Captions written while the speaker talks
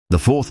The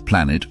fourth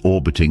planet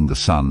orbiting the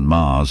Sun,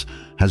 Mars,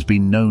 has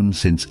been known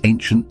since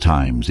ancient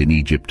times in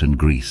Egypt and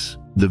Greece.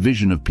 The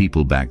vision of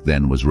people back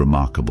then was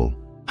remarkable.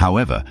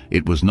 However,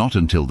 it was not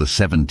until the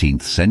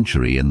 17th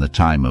century, in the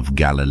time of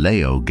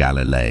Galileo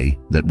Galilei,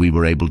 that we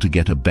were able to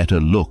get a better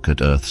look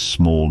at Earth's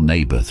small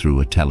neighbor through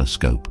a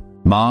telescope.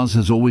 Mars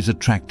has always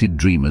attracted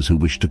dreamers who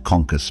wish to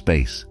conquer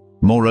space.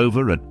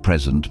 Moreover, at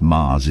present,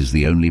 Mars is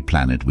the only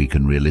planet we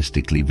can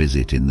realistically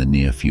visit in the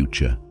near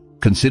future.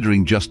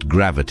 Considering just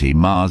gravity,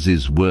 Mars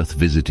is worth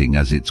visiting,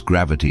 as its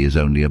gravity is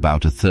only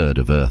about a third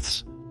of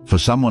Earth's. For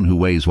someone who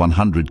weighs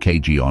 100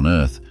 kg on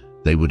Earth,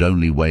 they would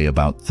only weigh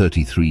about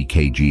 33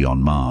 kg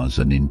on Mars.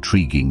 An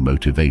intriguing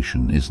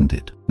motivation, isn't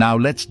it? Now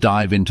let's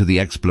dive into the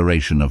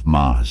exploration of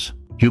Mars.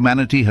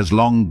 Humanity has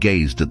long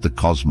gazed at the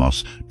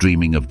cosmos,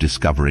 dreaming of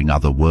discovering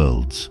other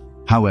worlds.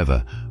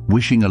 However,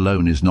 wishing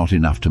alone is not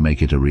enough to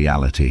make it a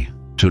reality.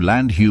 To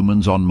land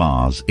humans on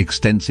Mars,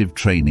 extensive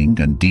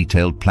training and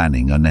detailed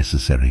planning are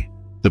necessary.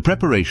 The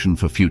preparation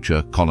for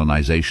future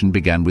colonization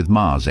began with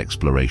Mars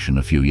exploration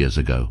a few years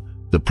ago.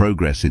 The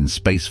progress in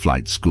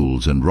spaceflight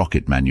schools and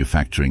rocket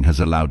manufacturing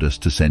has allowed us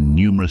to send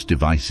numerous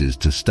devices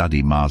to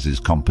study Mars's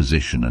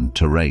composition and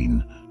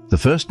terrain. The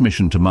first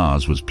mission to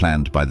Mars was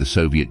planned by the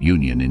Soviet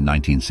Union in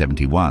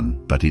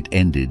 1971, but it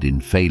ended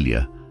in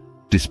failure.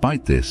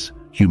 Despite this,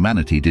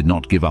 humanity did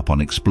not give up on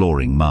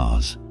exploring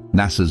Mars.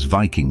 NASA's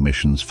Viking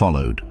missions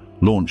followed,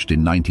 launched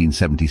in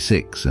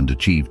 1976 and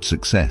achieved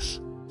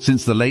success.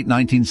 Since the late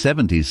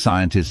 1970s,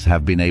 scientists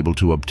have been able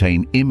to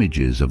obtain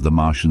images of the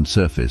Martian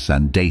surface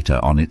and data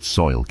on its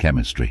soil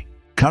chemistry.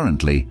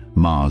 Currently,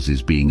 Mars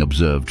is being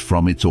observed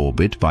from its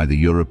orbit by the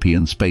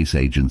European Space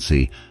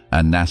Agency,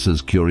 and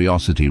NASA's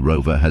Curiosity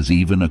rover has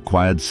even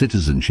acquired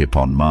citizenship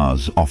on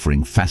Mars,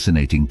 offering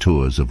fascinating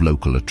tours of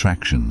local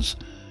attractions.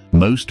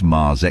 Most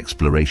Mars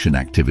exploration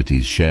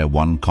activities share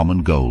one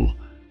common goal: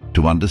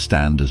 to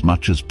understand as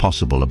much as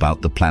possible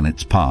about the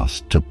planet's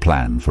past to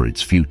plan for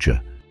its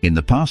future. In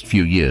the past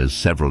few years,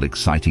 several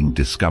exciting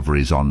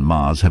discoveries on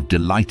Mars have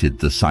delighted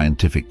the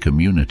scientific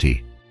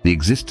community. The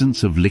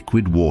existence of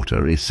liquid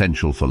water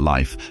essential for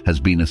life has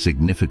been a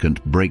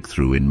significant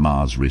breakthrough in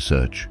Mars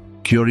research.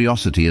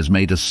 Curiosity has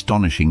made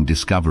astonishing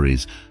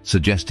discoveries,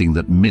 suggesting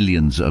that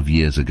millions of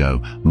years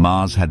ago,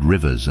 Mars had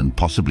rivers and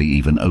possibly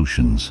even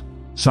oceans.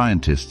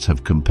 Scientists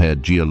have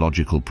compared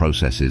geological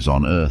processes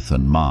on Earth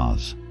and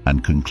Mars,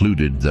 and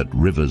concluded that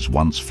rivers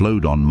once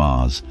flowed on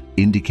Mars,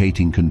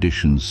 indicating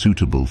conditions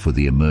suitable for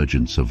the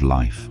emergence of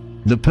life.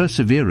 The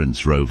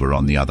Perseverance rover,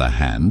 on the other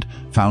hand,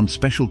 found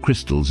special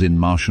crystals in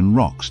Martian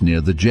rocks near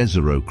the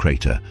Jezero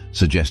crater,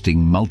 suggesting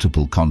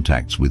multiple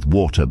contacts with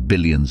water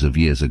billions of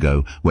years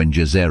ago when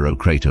Jezero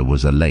crater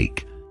was a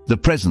lake. The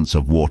presence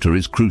of water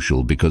is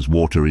crucial because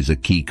water is a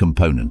key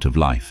component of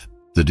life.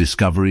 The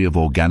discovery of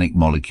organic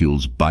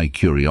molecules by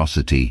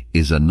Curiosity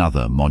is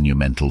another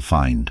monumental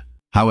find.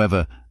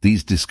 However,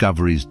 these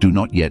discoveries do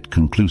not yet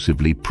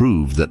conclusively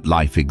prove that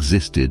life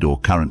existed or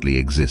currently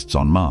exists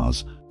on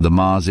Mars. The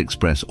Mars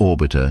Express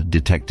orbiter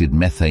detected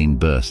methane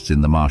bursts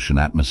in the Martian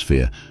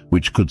atmosphere,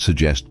 which could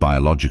suggest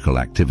biological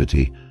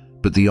activity,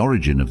 but the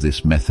origin of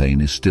this methane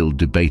is still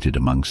debated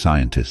among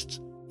scientists.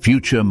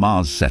 Future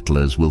Mars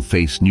settlers will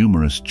face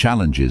numerous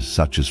challenges,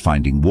 such as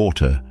finding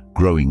water,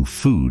 growing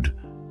food,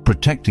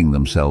 protecting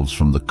themselves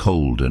from the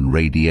cold and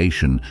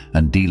radiation,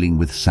 and dealing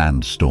with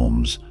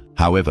sandstorms.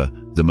 However,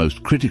 the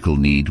most critical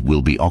need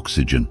will be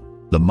oxygen.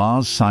 The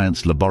Mars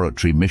Science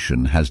Laboratory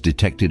mission has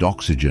detected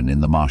oxygen in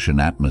the Martian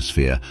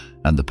atmosphere,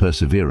 and the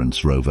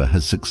Perseverance rover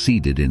has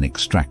succeeded in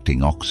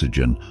extracting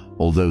oxygen,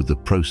 although the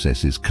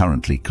process is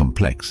currently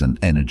complex and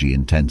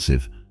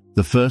energy-intensive.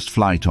 The first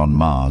flight on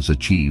Mars,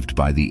 achieved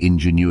by the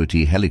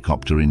Ingenuity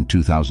helicopter in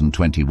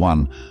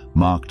 2021,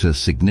 marked a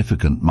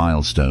significant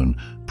milestone,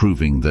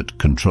 proving that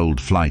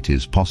controlled flight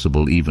is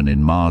possible even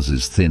in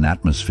Mars's thin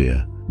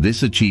atmosphere.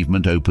 This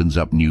achievement opens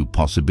up new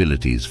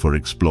possibilities for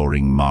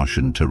exploring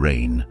Martian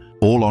terrain.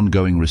 All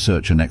ongoing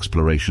research and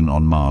exploration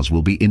on Mars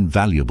will be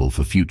invaluable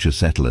for future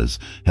settlers,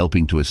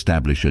 helping to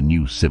establish a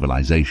new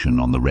civilization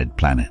on the Red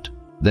Planet.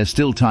 There's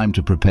still time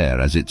to prepare,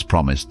 as it's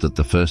promised that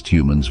the first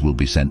humans will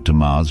be sent to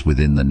Mars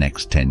within the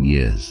next 10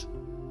 years.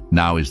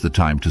 Now is the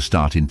time to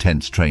start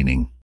intense training.